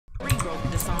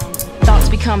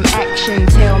become action.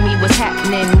 Tell me what's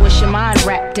happening. What's your mind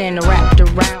wrapped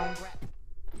around?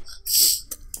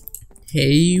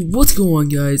 Hey, what's going on,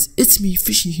 guys? It's me,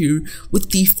 Fishyyy here,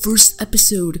 with the first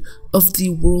episode of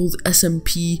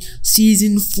TheWorldSMP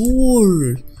Season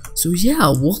 4. So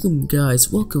yeah, welcome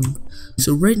guys, welcome.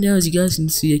 So right now, as you guys can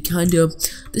see, I'm kind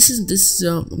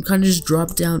of just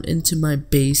dropped down into my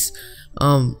base.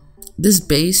 This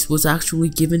base was actually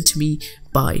given to me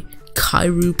by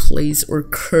Kairu Plays, or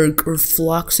Kirk, or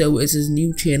Floxo is his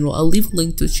new channel. I'll leave a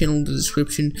link to his channel in the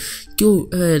description. Go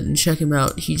ahead and check him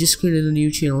out. He just created a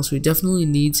new channel, so he definitely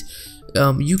needs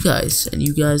you guys, and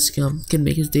you guys can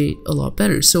make his day a lot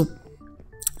better. So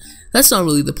that's not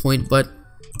really the point, but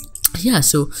yeah,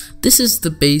 so this is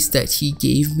the base that he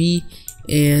gave me,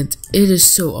 and it is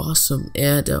so awesome.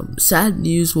 And sad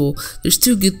news, well, there's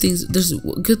two good things. There's a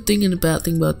good thing and a bad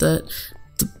thing about that.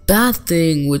 The bad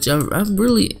thing, which I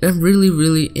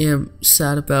really am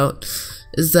sad about,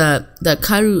 is that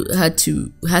Kairu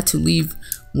had to leave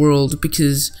World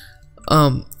because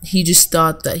he just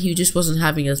thought that he just wasn't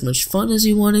having as much fun as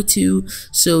he wanted to.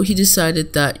 So he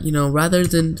decided that, you know, rather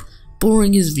than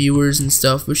boring his viewers and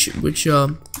stuff, which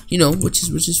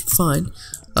is fine,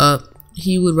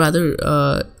 he would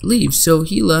rather leave. So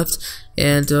he left,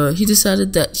 and he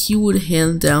decided that he would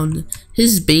hand down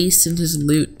his base and his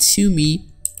loot to me.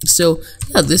 So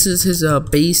yeah, this is his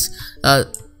base,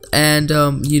 and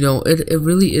you know, it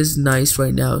really is nice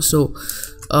right now. So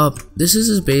this is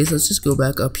his base. Let's just go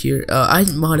back up here. I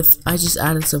just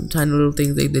added some tiny little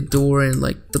things like the door and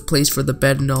like the place for the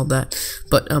bed and all that.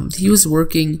 But he was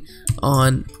working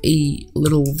on a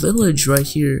little village right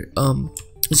here.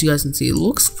 As you guys can see, it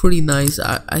looks pretty nice.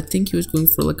 I think he was going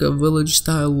for like a village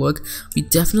style look. We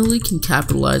definitely can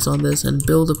capitalize on this and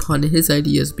build upon his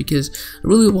ideas, because I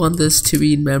really want this to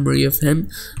be in memory of him.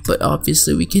 But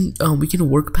obviously we can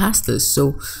work past this.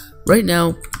 So right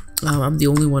now, I'm the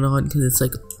only one on because it's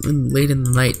like late in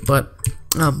the night. But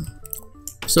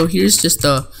so here's just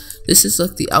this is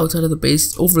like the outside of the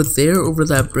base. Over there, over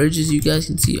that bridge, as you guys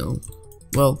can see. Oh,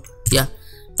 well, yeah.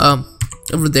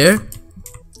 Over there,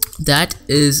 that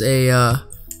is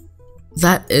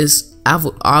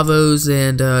Avo's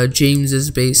and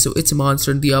James's base. So it's a monster,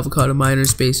 and the avocado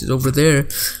miner's base is over there.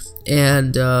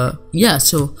 And yeah,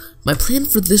 so my plan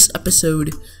for this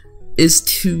episode is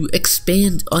to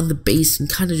expand on the base and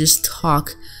kind of just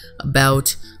talk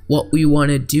about what we want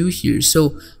to do here.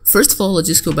 So first of all, let's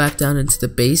just go back down into the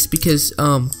base, because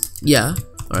yeah,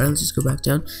 alright, let's just go back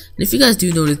down. And if you guys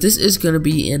do notice, this is gonna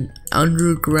be an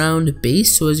underground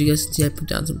base. So as you guys can see, I put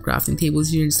down some crafting tables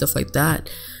here and stuff like that.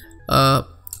 I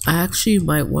actually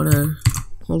might wanna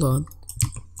hold on.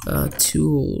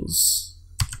 Tools.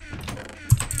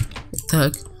 What the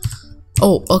heck?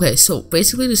 Oh, okay, so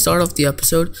basically to start off the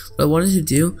episode, what I wanted to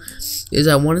do is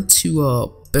I wanted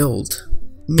to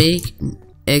make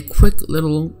a quick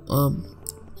little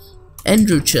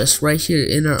ender chest right here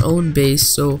in our own base.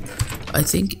 So I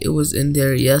think it was in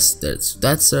there. Yes,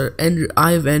 that's our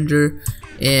eye of ender,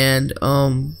 and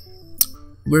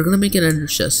we're gonna make an ender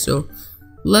chest. So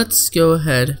let's go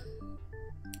ahead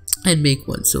and make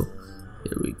one. So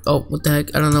here we go. Oh, what the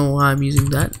heck, I don't know why I'm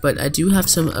using that, but I do have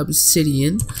some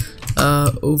obsidian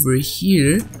over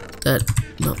here.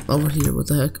 Over here, what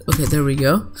the heck. Okay, there we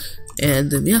go. And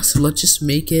then yeah, so let's just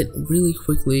make it really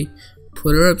quickly.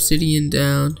 Put our obsidian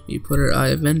down, you put our eye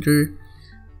of ender,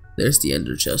 there's the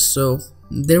ender chest. So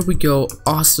there we go,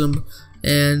 awesome.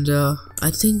 And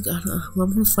I think I'm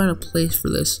gonna find a place for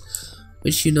this,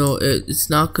 which, you know, it's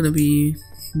not gonna be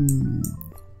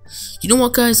you know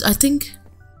what, guys, I think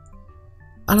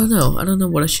I don't know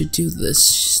what I should do with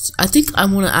this. I think I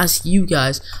want to ask you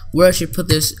guys where I should put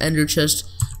this ender chest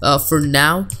for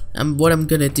now. And what I'm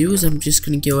gonna do is I'm just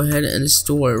gonna go ahead and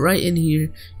store it right in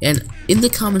here. And in the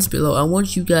comments below, I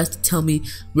want you guys to tell me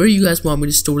where you guys want me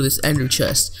to store this ender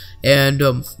chest. And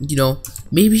you know,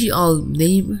 maybe I'll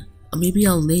name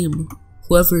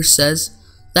whoever says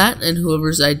that, and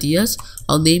whoever's ideas,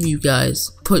 I'll name you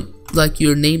guys. Put like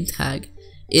your name tag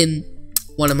in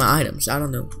one of my items. I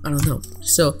don't know.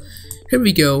 So here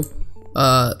we go.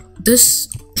 This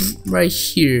right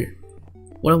here,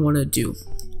 what I want to do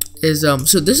is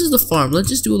so this is the farm. Let's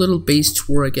just do a little base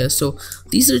tour, I guess. So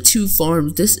these are two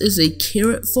farms. This is a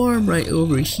carrot farm right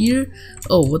over here.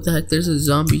 Oh, what the heck, there's a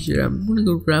zombie here. I'm gonna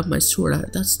go grab my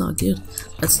sword. That's not good.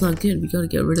 That's not good. We gotta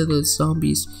get rid of those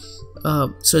zombies.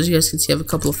 So as you guys can see, I have a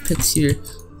couple of picks here.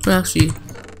 I'm gonna actually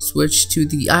switch to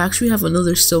I actually have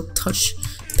another silk touch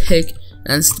pick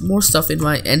and more stuff in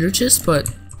my ender chest, but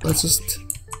let's just,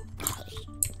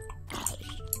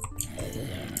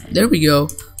 there we go.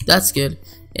 That's good.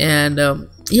 And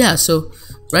yeah, so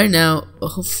right now,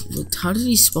 oh, how did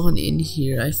he spawn in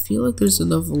here? I feel like there's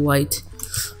enough light.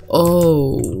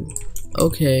 Oh,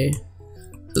 okay.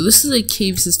 So this is a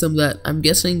cave system that I'm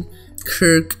guessing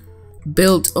Kirk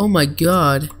built. Oh my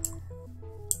god.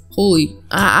 Holy,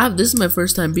 this is my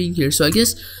first time being here, so I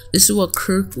guess this is what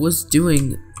Kirk was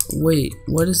doing. Wait,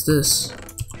 what is this?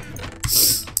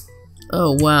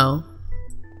 Oh wow.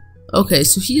 Okay,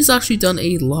 so he's actually done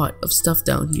a lot of stuff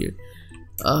down here.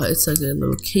 It's like a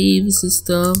little cave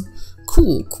system.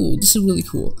 Cool. This is really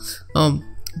cool.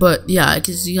 But yeah, I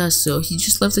guess you guys. So he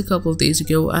just left a couple of days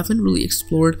ago. I haven't really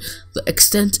explored the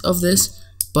extent of this,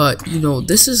 but you know,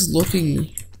 this is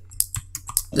looking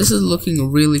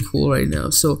really cool right now.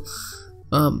 So,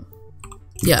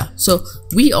 yeah. So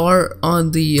we are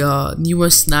on the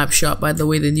newest snapshot. By the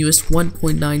way, the newest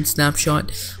 1.9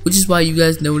 snapshot, which is why you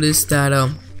guys noticed that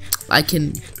I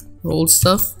can hold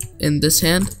stuff in this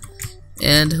hand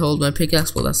and hold my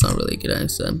pickaxe. Well, that's not really a good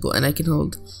example. And I can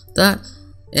hold that,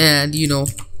 and you know,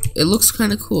 it looks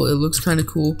kind of cool.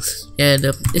 And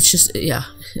it's just, yeah,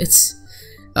 it's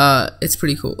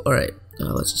pretty cool. All right,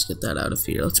 let's just get that out of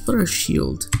here. Let's put our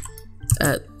shield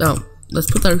at let's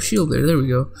put our shield there. There we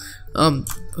go. But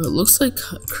it looks like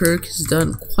Kirk has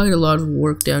done quite a lot of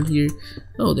work down here.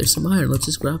 Oh, there's some iron. Let's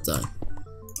just grab that.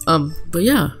 But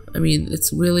yeah, I mean,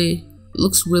 it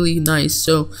looks really nice.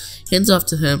 So hands off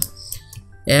to him.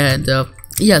 And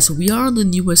yeah, so we are on the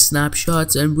newest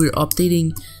snapshots, and we're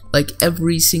updating like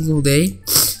every single day.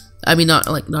 I mean, not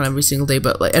every single day,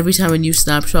 but like every time a new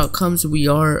snapshot comes, we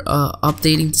are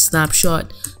updating the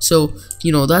snapshot. So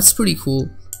you know, that's pretty cool.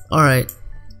 All right,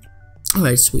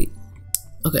 sweet.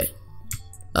 Okay,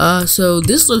 so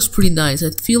this looks pretty nice.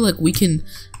 I feel like we can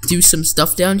do some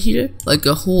stuff down here, like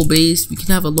a whole base. We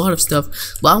can have a lot of stuff,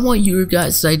 but I want your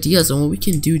guys' ideas on what we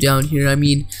can do down here. I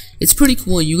mean, it's pretty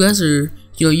cool. You guys are,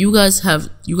 you know, you guys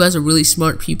are really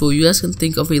smart people. You guys can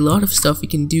think of a lot of stuff we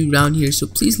can do around here. So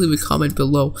please leave a comment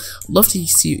below. I'd love to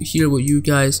hear what you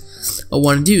guys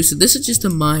want to do. So this is just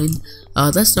a mine.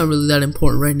 That's not really that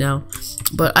important right now.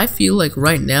 But I feel like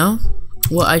right now,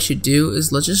 what I should do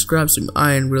is let's just grab some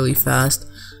iron really fast.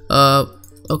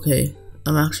 Okay.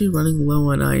 I'm actually running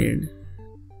low on iron.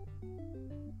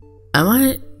 Am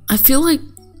I? I feel like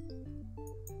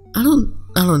I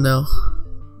don't know.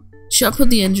 Should I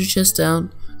put the ender chest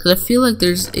down? Because I feel like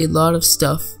there's a lot of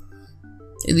stuff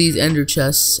in these ender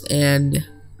chests, and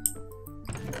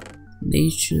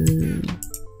nature,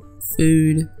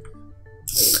 food.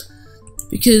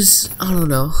 Because I don't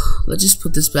know. Let's just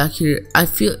put this back here. I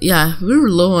feel, yeah, we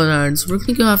were low on iron, so we're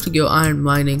gonna have to go iron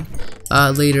mining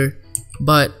later.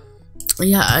 But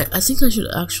yeah, I think I should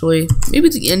actually, maybe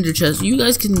the ender chest. You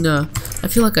guys can. I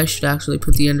feel like I should actually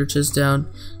put the ender chest down.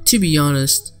 To be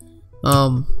honest,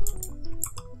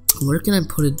 where can I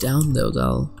put it down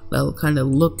though? That'll kind of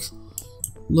look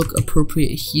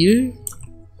appropriate here,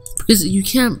 because you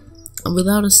can't,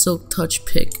 without a silk touch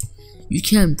pick, you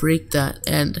can't break that.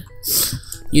 And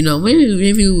you know, maybe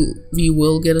we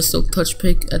will get a silk touch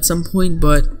pick at some point,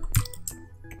 but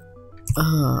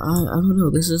I don't know.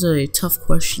 This is a tough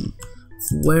question.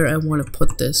 Where I want to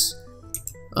put this.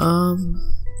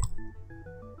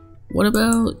 What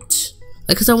about,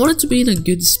 because I want it to be in a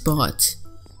good spot.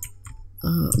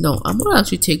 No, I'm gonna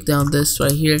actually take down this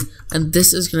right here, and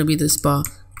this is gonna be the spot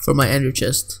for my ender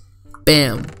chest.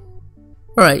 Bam.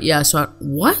 Alright, yeah, so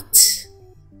what?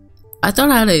 I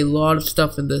thought I had a lot of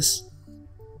stuff in this.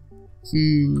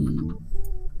 The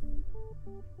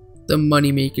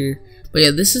moneymaker. But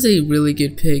yeah, this is a really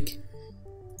good pick.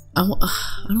 I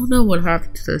don't know what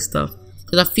happened to this stuff,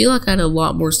 because I feel like I had a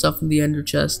lot more stuff in the ender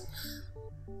chest,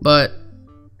 but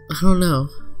I don't know.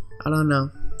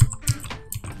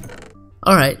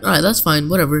 Alright, that's fine,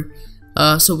 whatever.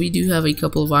 So we do have a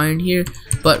couple of iron here,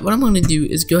 but what I'm going to do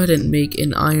is go ahead and make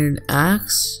an iron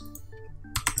axe.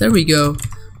 There we go.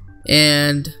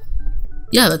 And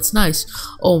yeah, that's nice.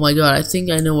 Oh my god, I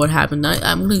think I know what happened.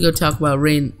 I'm going to go talk to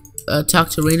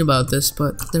Rain about this,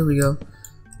 but there we go.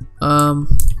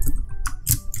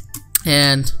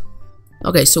 And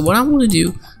okay, so what I want to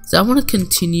do is I want to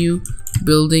continue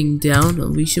building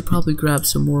down. We should probably grab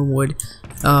some more wood.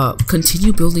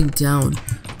 Continue building down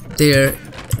there.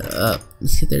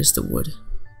 There's the wood.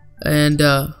 And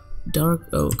dark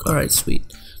oak. Alright,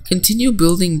 sweet. Continue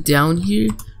building down here.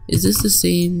 Is this the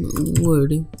same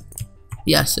wood?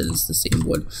 Yes, it is the same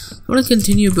wood. I want to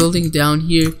continue building down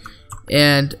here,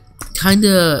 and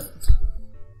kinda,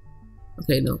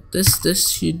 okay, no,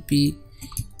 this should be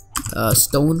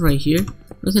stone right here.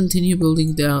 I'm gonna continue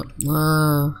building down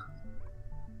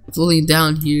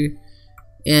here,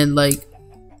 and like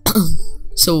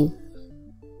so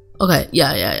okay,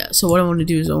 yeah. So what I want to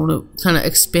do is I want to kind of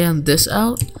expand this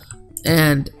out,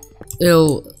 and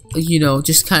it'll, you know,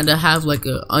 just kind of have like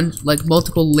like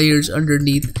multiple layers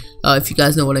underneath, if you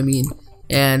guys know what I mean.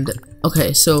 And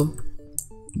okay, so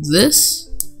this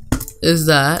is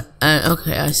that, and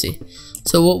okay, I see.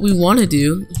 So what we want to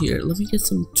do here, let me get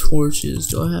some torches.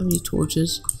 Do I have any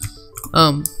torches?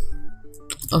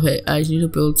 Okay, I need to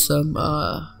build some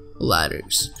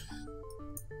ladders.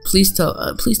 Please tell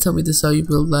me this is how you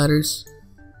build ladders.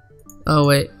 Oh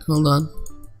wait, hold on.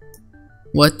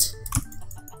 What?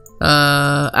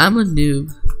 I'm a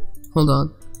noob. Hold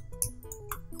on.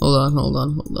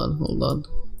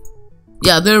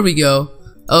 Yeah, there we go.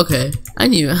 Okay, I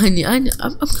knew. I'm coming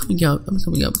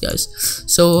up, guys.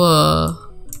 So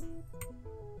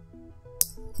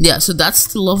yeah, so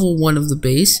that's the level 1 of the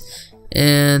base,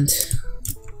 and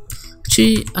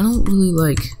actually, I don't really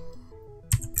like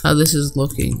how this is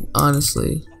looking,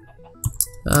 honestly.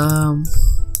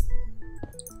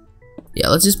 Yeah,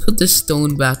 let's just put this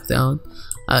stone back down.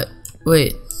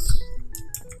 Wait.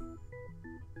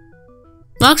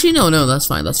 Actually, no, that's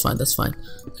fine.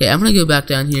 Okay, I'm gonna go back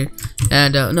down here,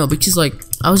 and no, because like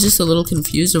I was just a little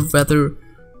confused of whether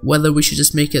we should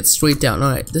just make it straight down. All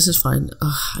right, this is fine.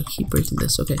 I keep breaking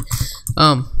this. Okay,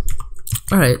 all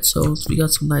right, so we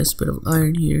got some nice bit of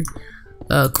iron here.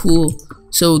 Cool.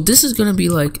 So this is gonna be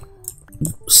like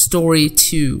story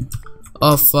 2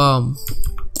 of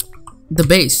the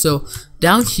base. So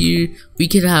down here we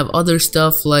can have other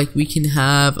stuff, like we can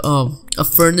have a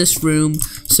furnace room.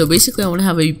 So basically I want to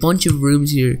have a bunch of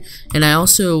rooms here, and I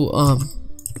also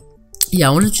yeah,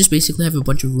 I want to just basically have a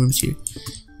bunch of rooms here.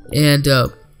 And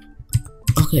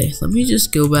okay, let me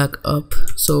just go back up.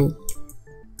 So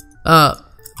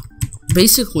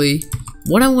basically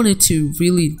what I wanted to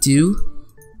really do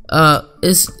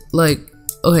is like,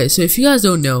 okay, so if you guys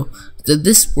don't know, that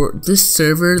this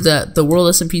server, that the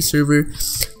TheWorldSMP server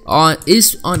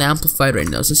is on Amplified right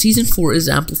now. So season 4 is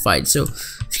Amplified. So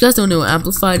if you guys don't know,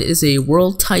 Amplified is a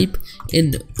world type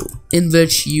in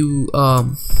which you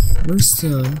where's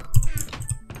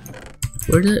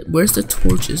the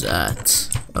torches at?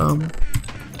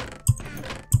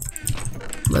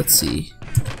 Let's see.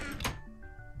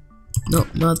 No,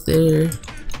 not there.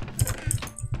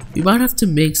 We might have to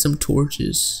make some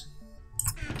torches.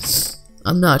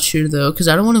 I'm not sure though, because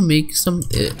I don't want to make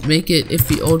it if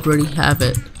we already have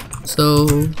it.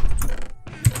 So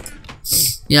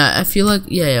yeah, I feel like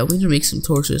yeah, we need to make some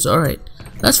torches. All right,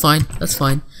 that's fine.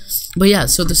 But yeah,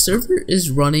 so the server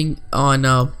is running on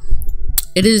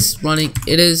it is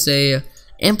a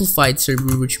amplified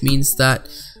server, which means that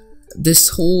this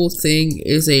whole thing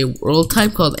is a world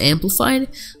type called Amplified,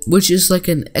 which is like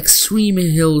an extreme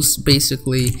hills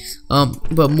basically,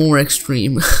 but more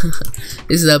extreme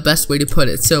is the best way to put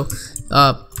it. So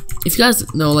if you guys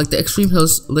know, like the extreme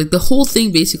hills, like the whole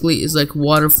thing basically is like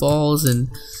waterfalls and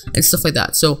stuff like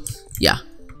that. So yeah,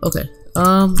 okay.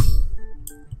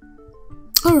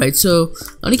 Alright, so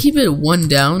I'm gonna keep it 1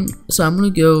 down, so I'm gonna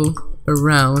go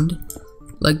around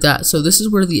like that. So this is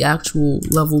where the actual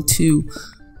level 2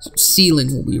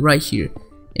 ceiling will be, right here.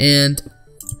 And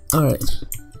alright,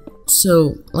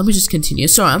 so let me just continue.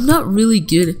 Sorry, I'm not really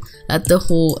good at the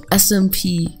whole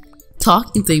SMP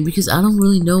talking thing because I don't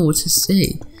really know what to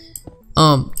say,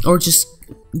 or just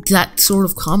that sort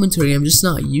of commentary. I'm just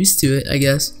not used to it, I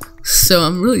guess. So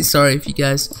I'm really sorry if you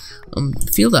guys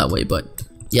feel that way, but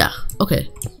yeah, okay.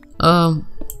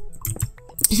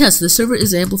 Yes, the server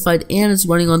is amplified and it's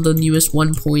running on the newest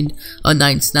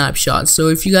 1.9 snapshot. So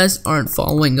if you guys aren't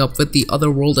following up with the other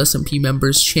TheWorldSMP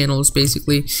members' channels,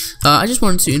 basically, I just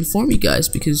wanted to inform you guys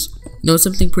because you know it's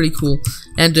something pretty cool.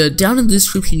 And down in the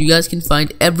description, you guys can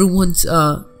find everyone's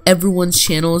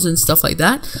channels and stuff like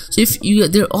that. So if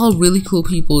they're all really cool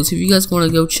people. So if you guys want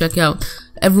to go check out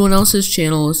everyone else's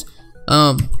channels,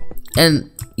 and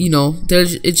you know,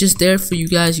 it's just there for you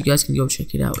guys. You guys can go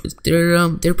check it out.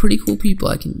 They're pretty cool people.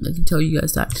 I can tell you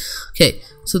guys that. Okay,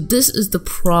 so this is the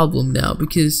problem now,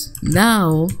 because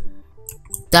now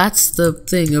that's the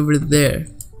thing over there,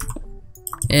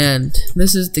 and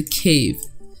this is the cave.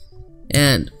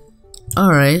 And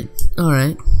all right.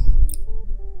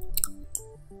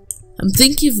 I'm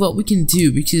thinking of what we can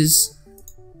do because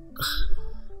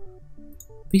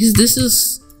this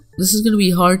is gonna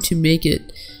be hard to make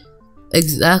it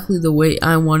exactly the way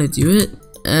I want to do it,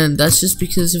 and that's just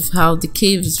because of how the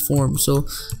cave is formed. So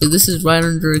this is right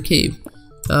under a cave,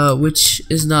 which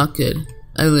is not good.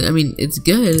 I mean it's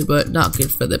good, but not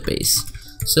good for the base.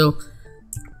 So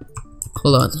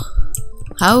hold on,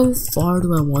 how far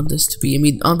do I want this to be? I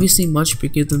mean obviously much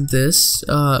bigger than this.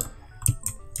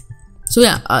 So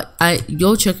yeah, I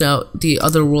go check out the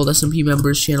other WorldSMP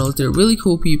members channels. They're really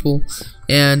cool people.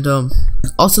 And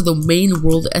also the main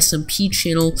World SMP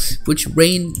channel, which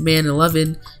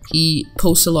RaineMan11, he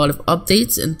posts a lot of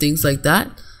updates and things like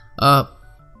that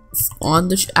on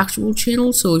the actual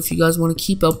channel. So if you guys want to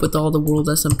keep up with all the World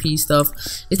SMP stuff,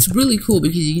 it's really cool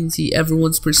because you can see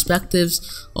everyone's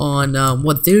perspectives on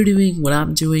what they're doing, what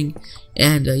I'm doing,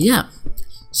 and yeah.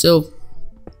 So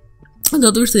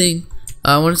another thing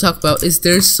I want to talk about is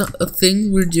there's a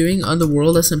thing we're doing on the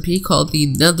WorldSMP called the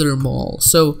Nether Mall.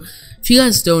 So if you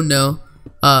guys don't know,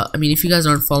 I mean, if you guys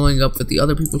aren't following up with the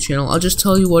other people's channel, I'll just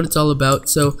tell you what it's all about.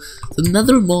 So the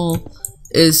Nether Mall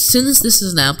is, since this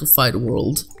is an amplified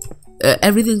world,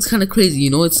 everything's kind of crazy, you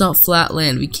know. It's not flat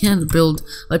land. We can't build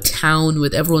a town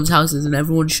with everyone's houses and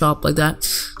everyone's shop like that.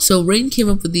 So Rain came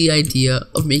up with the idea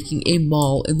of making a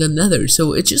mall in the Nether.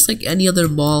 So it's just like any other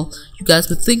mall you guys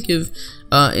would think of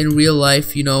in real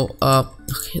life, you know.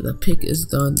 Okay, the pick is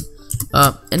done.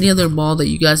 Any other mall that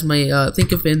you guys might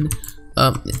think of in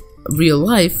real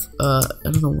life. I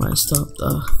don't know why I stopped.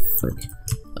 Frick.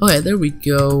 Okay, there we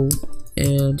go.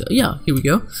 And yeah, here we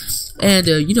go. And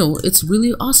you know, it's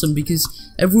really awesome because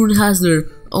everyone has their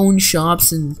own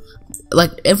shops, and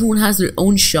like everyone has their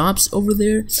own shops over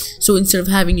there. So instead of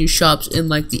having your shops in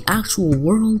like the actual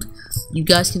world, you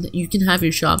can have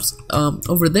your shops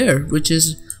over there, which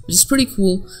is pretty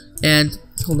cool. And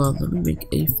hold on, let me make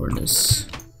a furnace.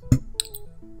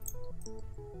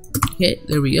 Okay,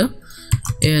 there we go.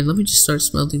 And let me just start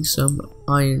smelting some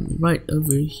iron right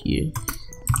over here.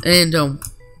 And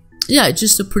yeah, it's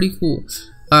just a pretty cool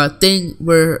thing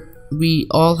where we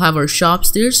all have our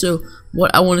shops there. So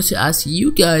what I wanted to ask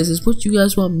you guys is what you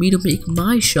guys want me to make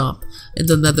my shop in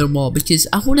the Nether Mall, because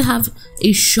I want to have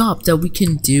a shop that we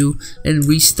can do and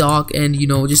restock, and you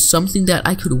know, just something that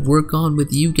I could work on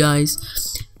with you guys.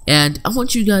 And I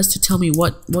want you guys to tell me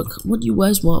what you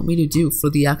guys want me to do for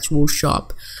the actual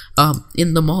shop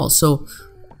in the mall. So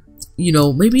you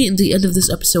know, maybe in the end of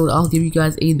this episode I'll give you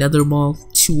guys a Nether Mall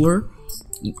tour,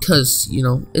 because you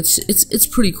know, it's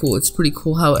pretty cool. It's pretty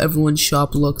cool how everyone's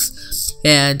shop looks,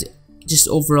 and just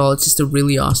overall it's just a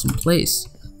really awesome place.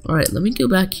 Alright, let me go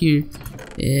back here,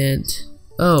 and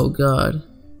oh god,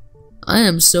 I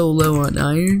am so low on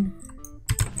iron.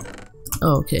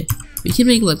 Oh, okay, we can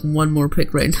make like one more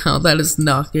pick right now. That is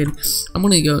not good. I'm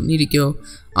gonna need to go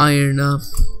iron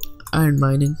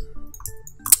mining.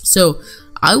 So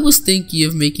I was thinking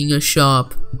of making a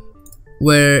shop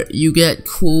where you get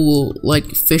cool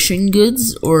like fishing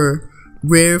goods or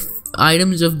rare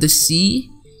items of the sea,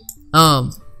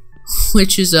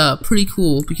 which is pretty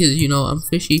cool because you know, I'm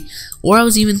fishy. Or I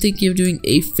was even thinking of doing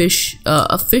a fish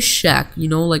shack, you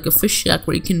know, like a fish shack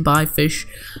where you can buy fish.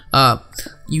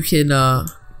 You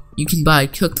can buy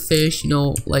cooked fish, you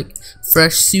know, like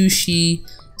fresh sushi,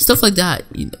 stuff like that.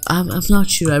 I'm not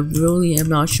sure. I really am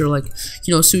not sure. Like,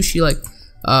 you know, sushi, like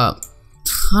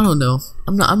I don't know.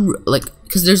 I'm like,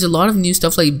 because there's a lot of new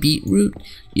stuff like beetroot,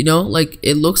 you know, like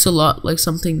it looks a lot like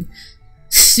something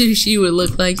sushi would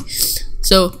look like.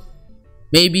 So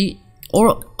maybe,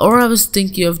 or I was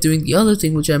thinking of doing the other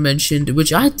thing which I mentioned,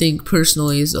 which I think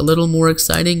personally is a little more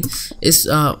exciting, is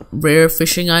rare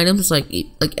fishing items, like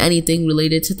anything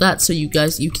related to that. So you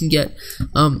can get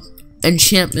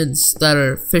enchantments that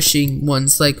are fishing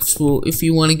ones. Like, so if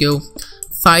you want to go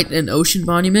fight an ocean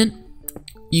monument,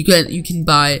 you can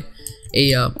buy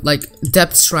a like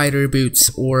depth strider boots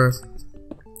or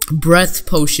breath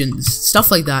potions,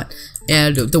 stuff like that.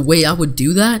 And the way I would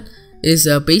do that is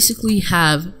basically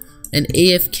have an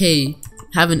AFK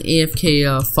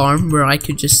farm where I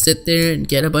could just sit there and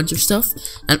get a bunch of stuff,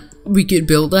 and we could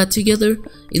build that together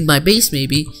in my base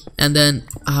maybe, and then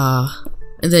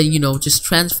you know, just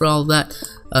transfer all that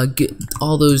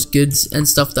all those goods and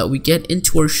stuff that we get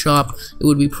into our shop. It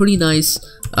would be pretty nice,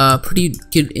 pretty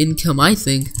good income, I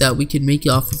think, that we could make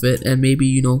off of it, and maybe,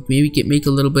 you know, make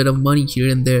a little bit of money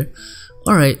here and there.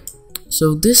 Alright,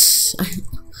 so this,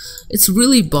 it's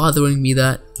really bothering me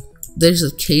that there's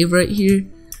a cave right here.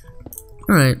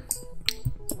 Alright,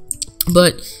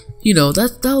 but you know,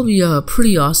 that'll be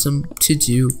pretty awesome to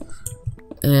do.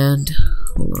 And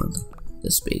hold on,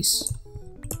 this space.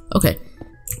 Okay,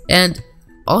 and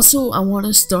also I want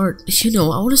to start, you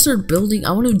know, I want to start building.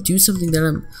 I want to do something that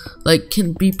I'm like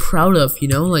can be proud of, you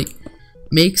know, like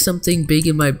make something big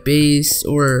in my base,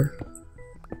 or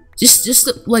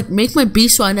just like make my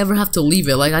base so I never have to leave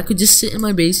it. Like I could just sit in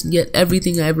my base and get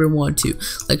everything I ever want to,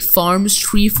 like farms,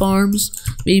 tree farms,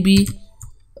 maybe.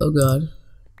 Oh god.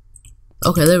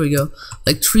 Okay, there we go.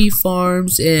 Like tree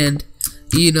farms, and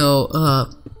you know,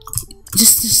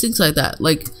 just things like that.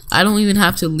 Like I don't even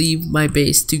have to leave my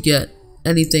base to get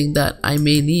anything that I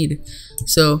may need.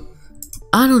 So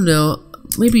I don't know,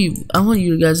 maybe I want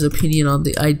your guys' opinion on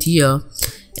the idea.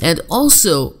 And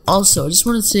also I just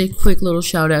want to say a quick little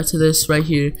shout out to this right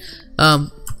here. I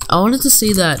wanted to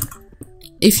say that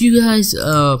if you guys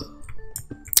are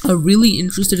really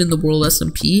interested in the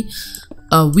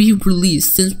TheWorldSMP, we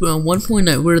released, since we're on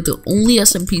 1.9, we're the only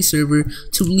SMP server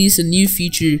to release a new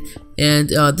feature, and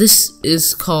this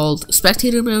is called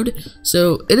spectator mode.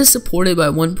 So it is supported by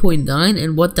 1.9,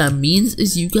 and what that means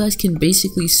is you guys can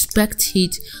basically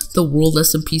spectate the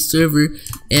TheWorldSMP server,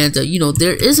 and you know,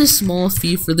 there is a small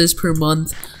fee for this per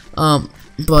month,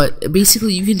 but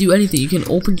basically you can do anything. You can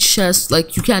open chests,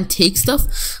 like you can't take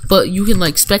stuff, but you can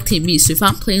like spectate me. So if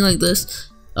I'm playing like this,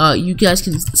 you guys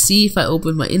can see if I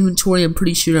open my inventory. I'm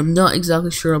pretty sure, I'm not exactly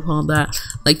sure upon that,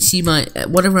 like see my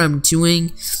whatever I'm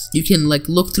doing. You can like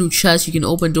look through chests, you can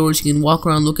open doors, you can walk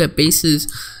around, look at bases,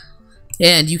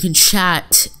 and you can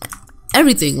chat,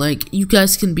 everything. Like you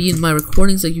guys can be in my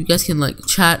recordings, like you guys can like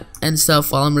chat and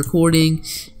stuff while I'm recording,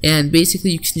 and basically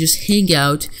you can just hang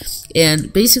out,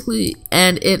 and basically,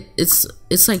 and it's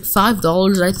like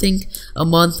 $5 I think a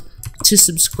month to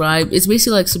subscribe. It's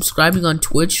basically like subscribing on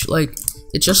Twitch, like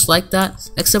it's just like that,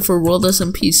 except for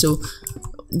TheWorldSMP. So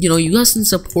you know, you guys can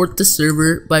support the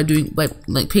server by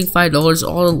like paying $5.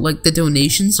 All like the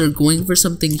donations are going for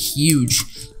something huge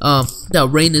that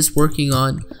Rain is working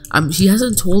on. He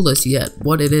hasn't told us yet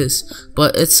what it is,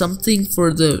 but it's something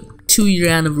for the 2-year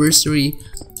anniversary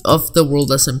of the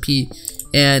TheWorldSMP.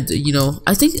 And you know,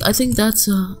 I think that's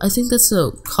a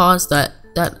cause that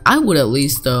I would at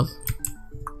least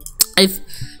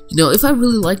if I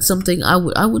really liked something, I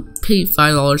would pay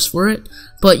 $5 for it.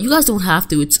 But you guys don't have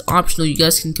to. It's optional. You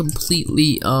guys can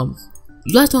completely you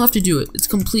guys don't have to do it. It's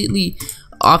completely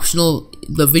optional.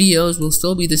 The videos will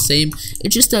still be the same.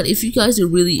 It's just that if you guys are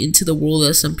really into the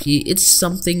TheWorldSMP, it's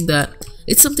something that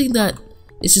it's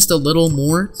just a little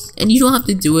more, and you don't have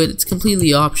to do it. It's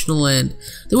completely optional. And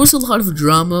there was a lot of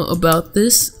drama about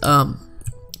this.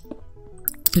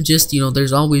 Just, you know,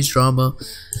 there's always drama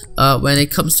when it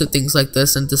comes to things like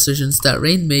this and decisions that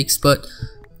Rain makes, but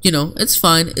you know, it's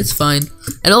fine.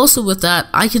 And also with that,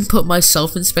 I can put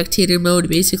myself in spectator mode,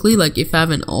 basically, like if I have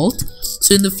an alt.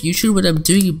 So in the future, when I'm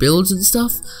doing builds and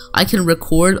stuff, I can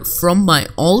record from my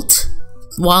alt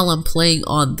while I'm playing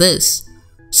on this.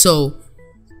 So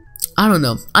I don't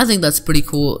know, I think that's pretty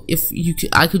cool. If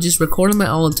I could just record on my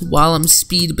alt while I'm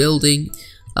speed building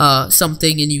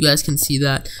something, and you guys can see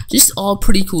that. Just all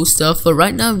pretty cool stuff. But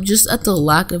right now I'm just at the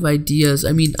lack of ideas.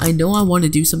 I mean, I know I want to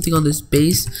do something on this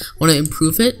base, want to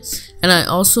improve it, and I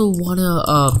also want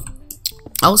to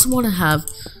have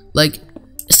like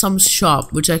some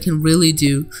shop, which I can really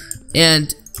do.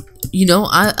 And you know,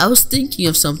 I was thinking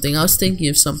of something, and I was thinking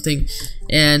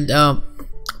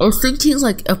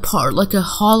like a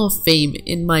hall of fame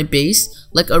in my base,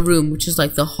 like a room which is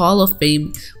like the hall of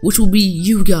fame, which will be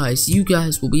you guys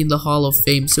will be in the hall of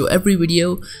fame. So every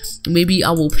video, maybe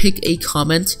I will pick a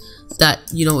comment that,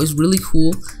 you know, is really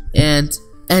cool, and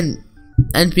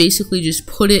basically just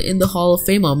put it in the hall of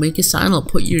fame. I'll make a sign, I'll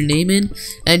put your name in,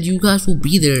 and you guys will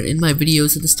be there in my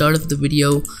videos at the start of the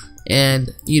video. And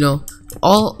you know,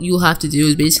 all you'll have to do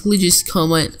is basically just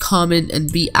comment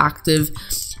and be active,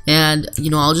 and you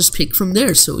know, I'll just pick from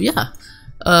there. So yeah,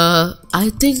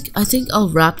 I think I'll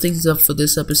wrap things up for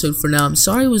this episode for now. I'm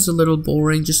sorry it was a little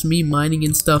boring, just me mining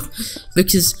and stuff,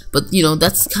 but you know,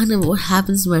 that's kind of what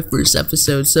happens in my first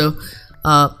episode. So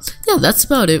yeah, that's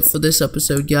about it for this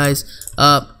episode, guys.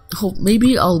 Hope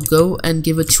maybe I'll go and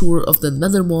give a tour of the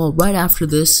Nether Mall right after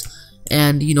this,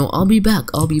 and you know, I'll be back.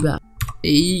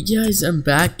 Hey guys, I'm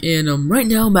back, and right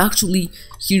now I'm actually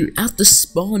here at the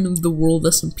spawn of the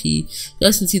TheWorldSMP. You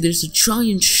guys can see there's a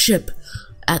giant ship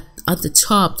at the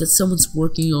top that someone's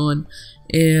working on,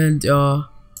 and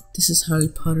this is Harry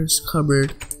Potter's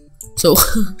cupboard. So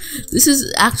this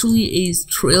is actually a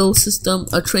train system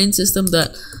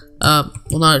that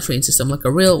well, not a train system, like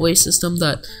a railway system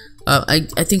that I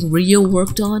think Rio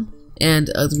worked on,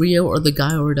 and Rio, or the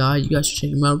guy or die, you guys should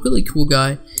check him out. Really cool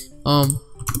guy. I'm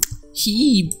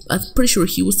pretty sure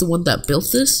he was the one that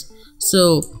built this,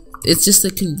 so it's just a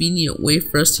convenient way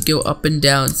for us to go up and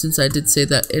down, since I did say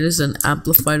that it is an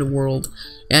amplified world.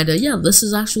 And yeah, this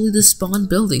is actually the spawn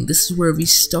building. This is where we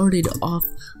started off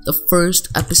the first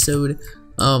episode,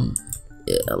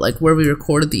 like where we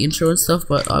recorded the intro and stuff,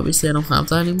 but obviously I don't have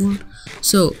that anymore.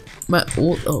 So my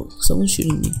old, someone's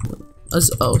shooting me.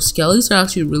 Skellies are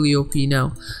actually really OP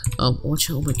now.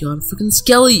 Watch out, oh my god, freaking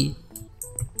Skelly!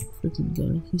 Freaking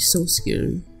guy, he's so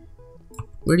scary.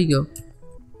 Where'd he go?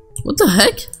 What the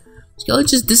heck? Skelly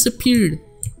just disappeared.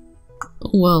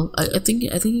 Oh well, I think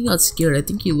he got scared. I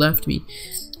think he left me.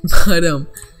 But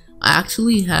I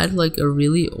actually had like a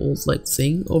really old like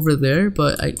thing over there,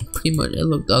 but it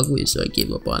looked ugly, so I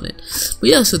gave up on it. But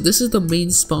yeah, so this is the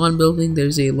main spawn building.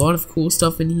 There's a lot of cool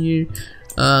stuff in here.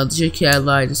 The JK I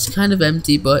lied, it's kind of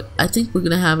empty, but I think we're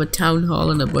gonna have a town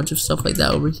hall and a bunch of stuff like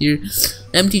that over here.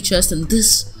 Empty chest, and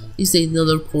this is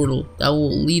another portal that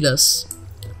will lead us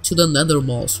to the Nether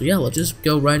Mall. So yeah, let's just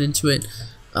go right into it.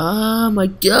 Oh my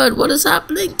god, what is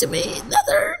happening to me?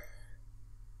 Nether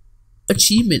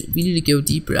achievement. We need to go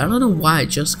deeper. I don't know why I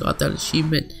just got that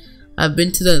achievement. I've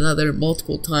been to the Nether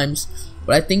multiple times,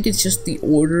 but I think it's just the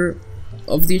order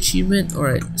of the achievement.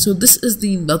 Alright, so this is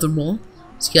the Nether Mall.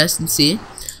 As you guys can see,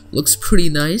 looks pretty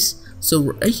nice.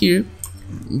 So right here,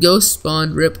 go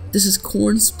spawn rip. This is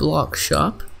Corn's block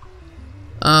shop.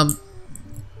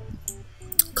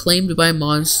 Claimed by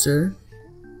monster.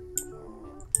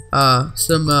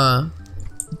 Some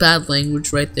bad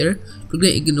language right there. We're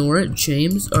gonna ignore it,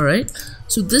 James. Alright,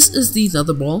 so this is the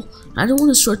Nether Ball. I don't want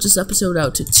to stretch this episode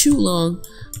out to too long,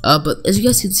 but as you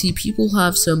guys can see, people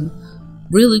have some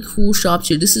really cool shops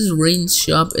here. This is Raine's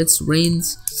shop. It's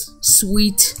Raine's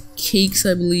sweet cakes,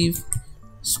 I believe.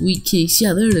 Sweet cakes,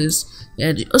 yeah, there it is.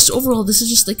 And just overall, this is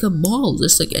just like a mall,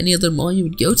 just like any other mall you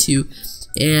would go to.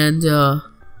 And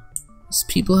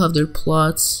people have their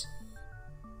plots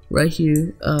right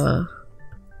here.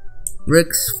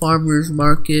 Rick's Farmers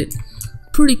Market,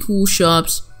 pretty cool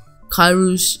shops.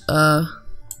 Kairu's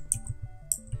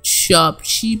shop,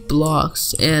 cheap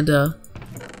blocks, and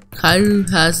Kairu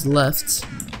has left.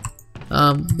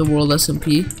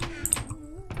 TheWorldSMP.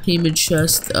 Payment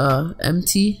chest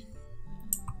empty.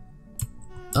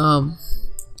 But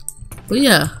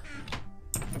yeah,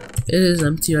 it is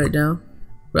empty right now.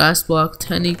 Brass block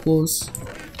 10 equals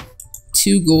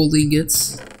 2 gold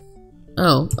ingots.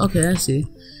 Oh, okay, I see.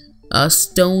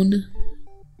 Stone,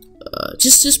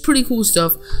 just pretty cool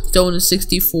stuff. Stone is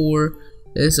 64.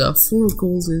 There's 4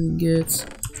 gold ingots.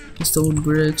 Stone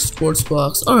bricks, sports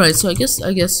box. Alright, so I guess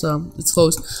it's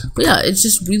close. But yeah, it's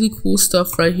just really cool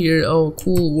stuff right here. Oh,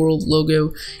 cool world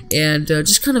logo, and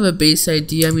just kind of a base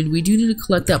idea. I mean, we do need to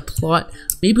collect that plot.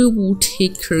 Maybe we'll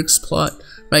take Kirk's plot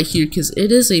right here, because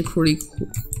it is a pretty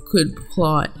good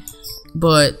plot.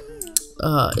 But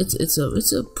it's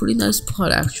a pretty nice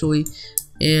plot actually.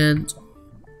 And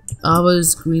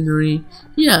Ava's greenery,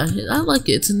 yeah, I like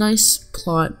it. It's a nice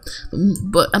plot,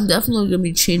 but I'm definitely gonna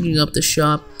be changing up the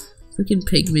shop. Freaking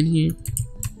pigman here.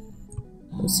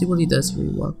 Let's see what he does when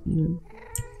we walk in.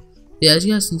 Yeah, as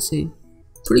you guys can see,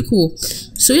 pretty cool.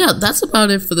 So yeah, that's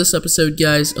about it for this episode,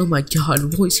 guys. Oh my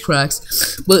god, voice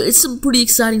cracks. But it's some pretty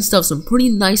exciting stuff. Some pretty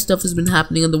nice stuff has been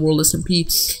happening on the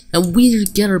TheWorldSMP, and we need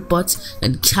to get our butts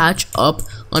and catch up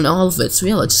on all of it. So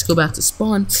yeah, let's just go back to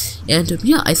spawn. And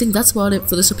yeah, I think that's about it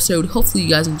for this episode. Hopefully you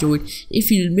guys enjoyed. If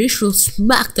you did, make sure to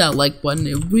smack that like button.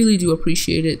 I really do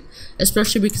appreciate it,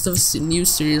 especially because of a new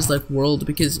series like World,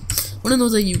 because I want to know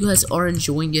that you guys are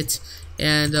enjoying it.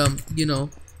 And you know,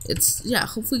 it's, yeah,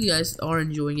 hopefully you guys are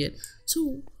enjoying it.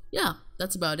 So yeah,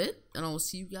 that's about it, and I will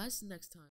see you guys next time.